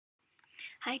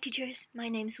Hi teachers, my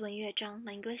name is Wenyue.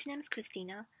 My English name is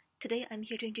Christina. Today I'm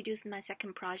here to introduce my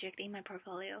second project in my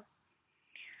portfolio.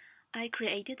 I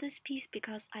created this piece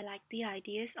because I like the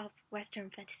ideas of Western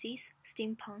fantasies,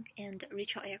 steampunk, and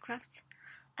ritual aircrafts.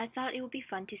 I thought it would be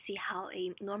fun to see how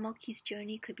a normal kid's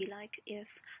journey could be like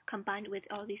if combined with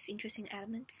all these interesting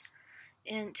elements.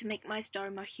 And to make my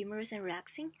story more humorous and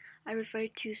relaxing, I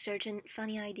referred to certain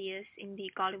funny ideas in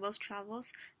the Gulliver's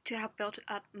Travels to help build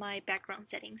up my background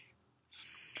settings.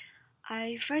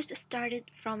 I first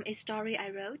started from a story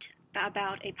I wrote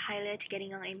about a pilot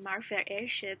getting on a Marfair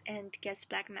airship and gets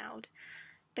blackmailed.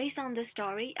 Based on the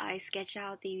story, I sketched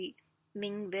out the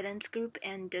main villains group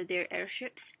and their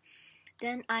airships.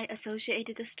 Then I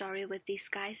associated the story with the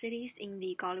sky cities in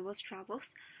the Gulliver's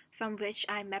Travels, from which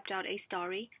I mapped out a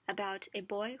story about a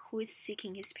boy who is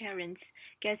seeking his parents,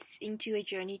 gets into a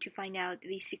journey to find out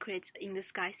the secrets in the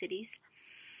sky cities.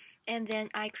 And then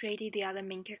I created the other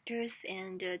main characters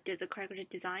and did the character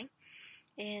design.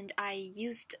 And I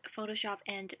used Photoshop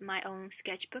and my own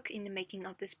sketchbook in the making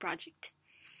of this project.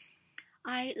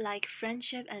 I like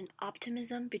friendship and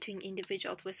optimism between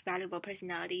individuals with valuable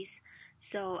personalities,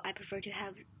 so I prefer to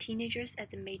have teenagers as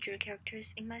the major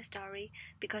characters in my story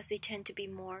because they tend to be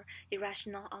more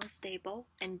irrational, unstable,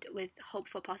 and with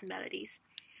hopeful possibilities.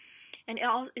 And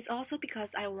it's also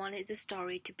because I wanted the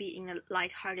story to be in a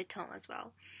light-hearted tone as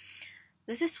well.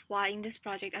 This is why in this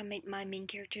project I made my main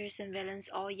characters and villains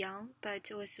all young, but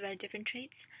with very different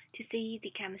traits, to see the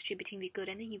chemistry between the good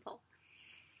and the evil.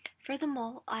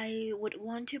 Furthermore, I would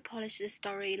want to polish the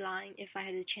storyline if I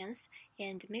had the chance,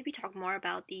 and maybe talk more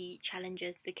about the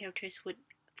challenges the characters would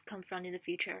confront in the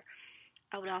future.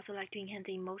 I would also like to enhance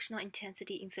the emotional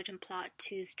intensity in certain plot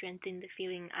to strengthen the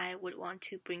feeling I would want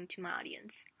to bring to my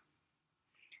audience.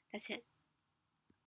 That's it.